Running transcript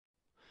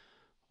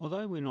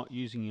Although we're not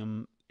using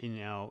them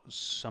in our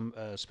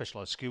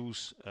specialized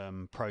skills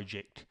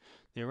project,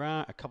 there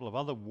are a couple of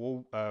other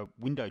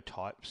window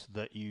types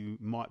that you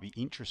might be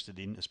interested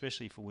in,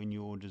 especially for when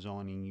you're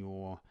designing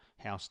your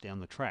house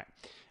down the track.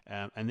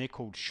 And they're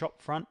called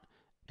shop front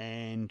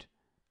and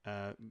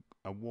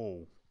a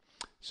wall.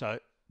 So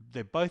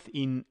they're both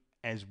in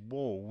as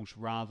walls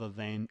rather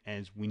than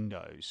as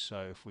windows.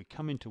 So if we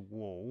come into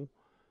wall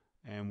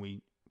and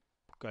we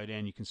go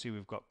down, you can see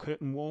we've got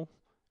curtain wall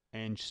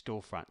and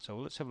storefront. So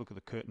let's have a look at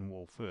the curtain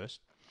wall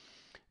first.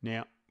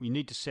 Now you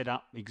need to set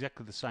up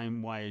exactly the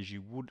same way as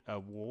you would a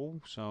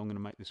wall. So I'm going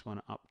to make this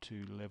one up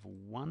to level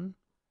 1.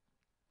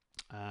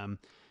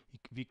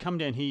 If you come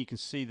down here, you can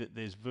see that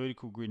there's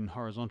vertical grid and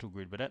horizontal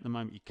grid, but at the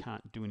moment you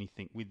can't do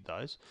anything with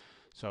those.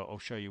 So I'll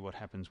show you what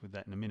happens with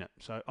that in a minute.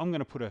 So I'm going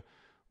to put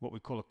what we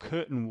call a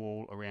curtain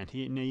wall around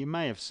here. Now you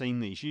may have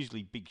seen these,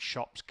 usually big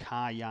shops,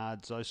 car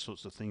yards, those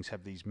sorts of things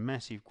have these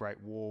massive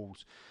great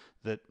walls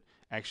that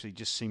actually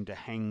just seem to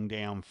hang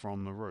down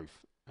from the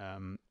roof.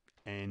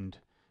 And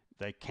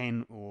they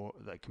can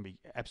be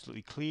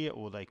absolutely clear,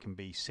 or they can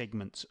be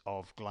segments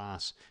of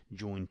glass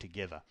joined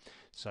together.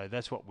 So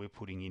that's what we're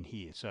putting in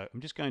here. So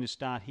I'm just going to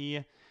start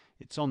here.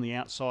 It's on the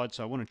outside,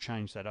 so I want to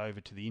change that over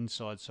to the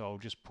inside. So I'll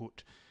just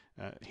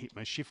hit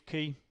my shift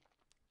key,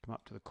 come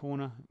up to the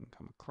corner and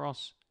come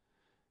across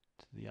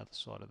to the other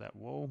side of that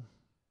wall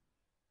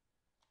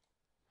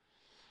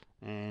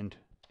and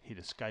hit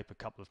escape a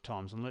couple of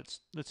times. And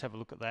let's have a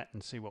look at that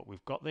and see what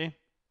we've got there.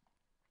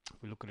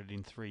 If we look at it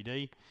in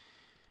 3D,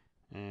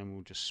 and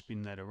we'll just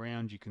spin that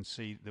around, you can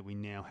see that we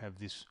now have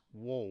this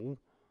wall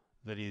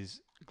that is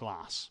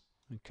glass.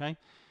 Okay.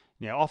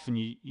 Now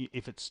often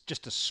if it's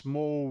just a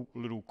small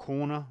little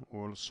corner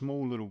or a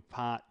small little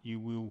part,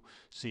 you will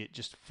see it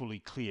just fully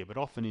clear. But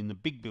often in the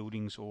big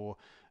buildings, or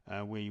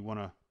where you want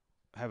to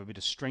have a bit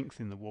of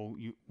strength in the wall,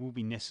 it will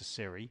be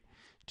necessary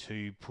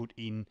to put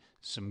in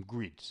some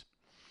grids.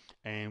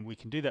 And we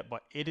can do that by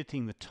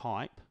editing the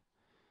type.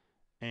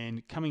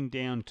 And coming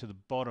down to the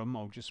bottom,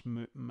 I'll just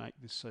make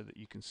this so that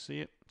you can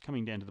see it.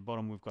 Coming down to the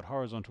bottom, we've got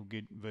horizontal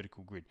grid,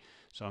 vertical grid.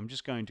 So I'm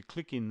just going to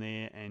click in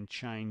there and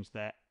change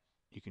that.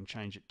 You can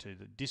change it to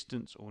the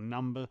distance or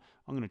number.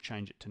 I'm going to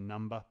change it to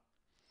number.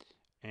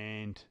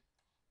 And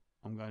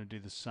I'm going to do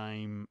the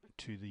same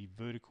to the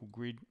vertical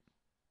grid.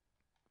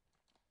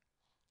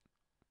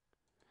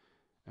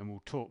 And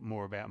we'll talk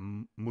more about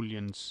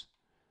mullions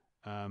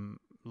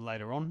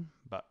later on,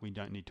 but we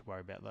don't need to worry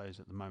about those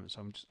at the moment.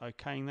 So I'm just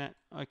okaying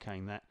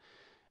that,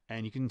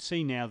 and you can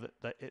see now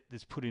that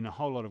it's put in a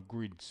whole lot of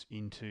grids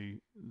into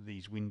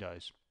these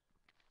windows.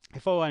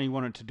 If I only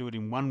wanted to do it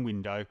in one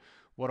window,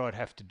 what I'd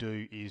have to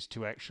do is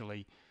to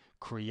actually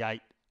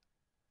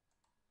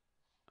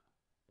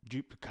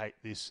duplicate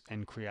this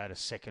and create a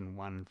second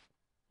one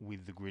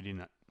with the grid in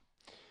it.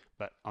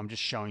 But I'm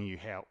just showing you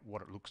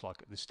what it looks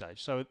like at this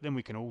stage. So then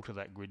we can alter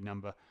that grid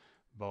number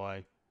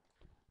by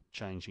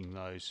changing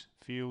those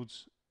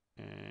fields,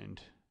 and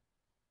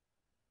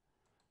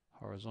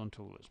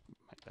horizontal, let's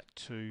make that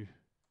 2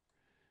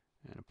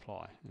 and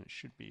apply, and it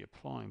should be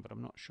applying, but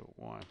I'm not sure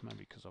why.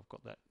 Maybe because I've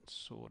got that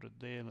sorted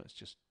there. Let's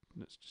just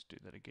do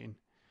that again.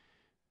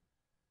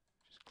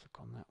 Just click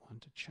on that one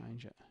to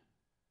change it.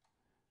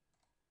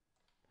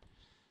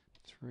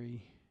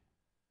 3,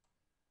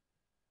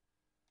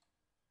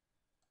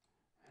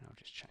 and I'll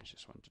just change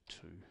this one to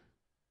 2,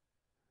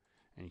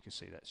 and you can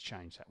see that's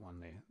changed that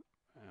one there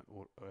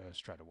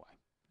straight away.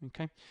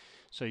 Okay,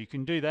 so you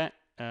can do that,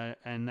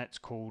 and that's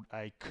called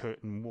a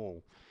curtain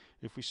wall.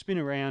 If we spin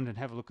around and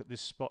have a look at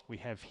this spot we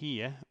have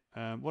here,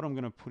 what I'm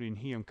going to put in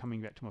here, I'm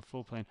coming back to my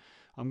floor plan,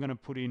 I'm going to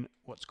put in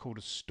what's called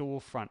a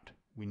storefront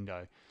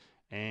window.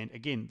 And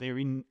again, they're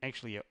in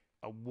actually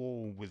a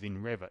wall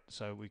within Revit.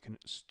 So we can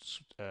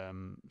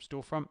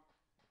storefront,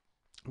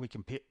 we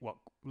can pick what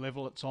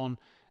level it's on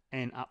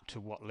and up to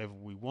what level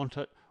we want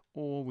it,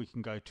 or we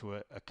can go to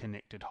a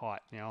connected height.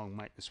 Now I'll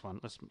make this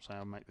one, let's say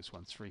I'll make this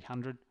one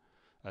 300,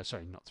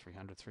 sorry, not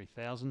 300,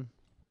 3000,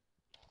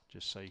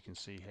 just so you can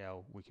see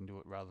how we can do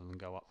it rather than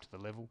go up to the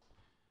level.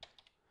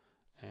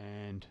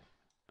 And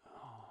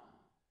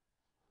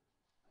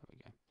there we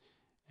go.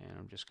 And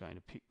I'm just going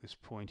to pick this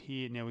point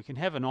here. Now we can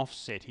have an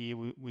offset here.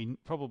 We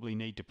probably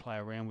need to play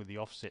around with the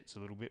offsets a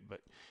little bit,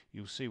 but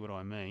you'll see what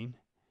I mean.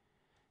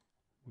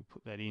 We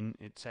put that in,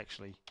 it's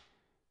actually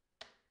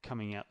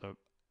coming out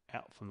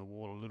from the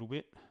wall a little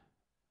bit.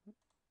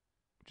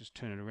 Just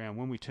turn it around.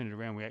 When we turn it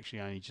around, we actually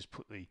only just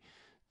put the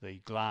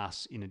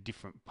glass in a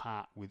different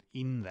part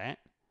within that.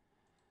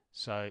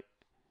 So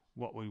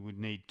what we would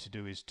need to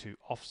do is to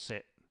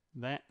offset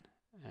that,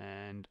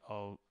 and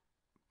I'll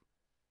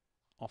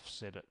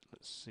offset it.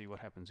 Let's see what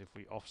happens if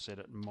we offset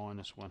it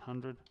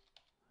 -100.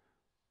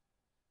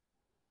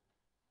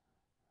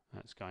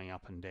 That's going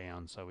up and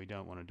down, so we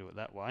don't want to do it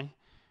that way.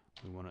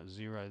 We want it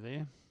 0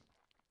 there.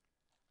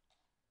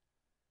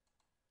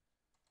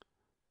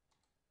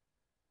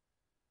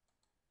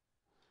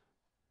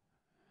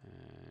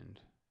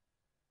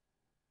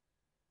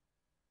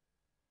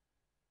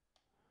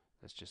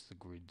 that's just the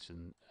grids,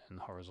 and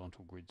the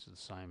horizontal grids are the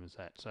same as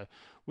that. So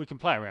we can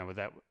play around with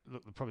that.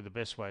 Look, probably the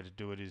best way to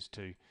do it is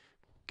to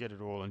get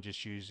it all and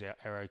just use our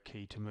arrow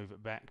key to move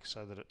it back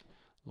so that it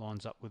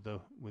lines up with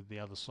the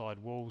other side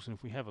walls. And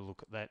if we have a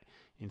look at that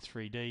in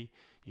 3D,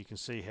 you can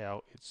see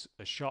how it's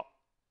a shop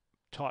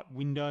type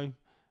window.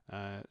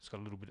 It's got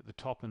a little bit at the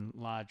top and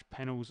large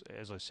panels.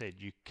 As I said,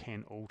 you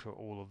can alter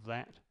all of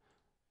that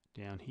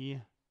down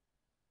here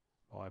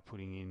by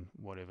putting in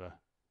whatever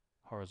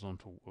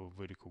horizontal or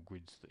vertical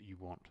grids that you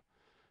want.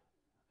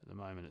 At the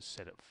moment it's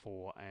set at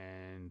 4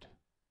 and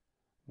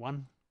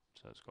 1,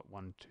 so it's got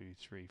 1, 2,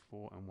 3,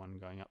 4 and 1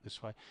 going up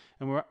this way.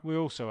 And we're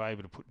also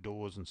able to put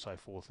doors and so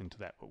forth into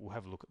that, but we'll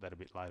have a look at that a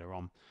bit later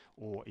on,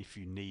 or if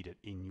you need it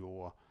in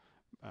your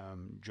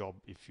job,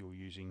 if you're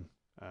using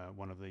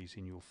one of these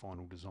in your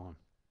final design.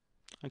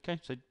 Okay,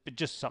 so but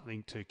just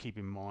something to keep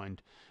in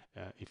mind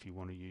if you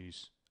want to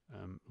use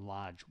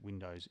large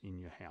windows in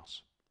your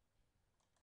house.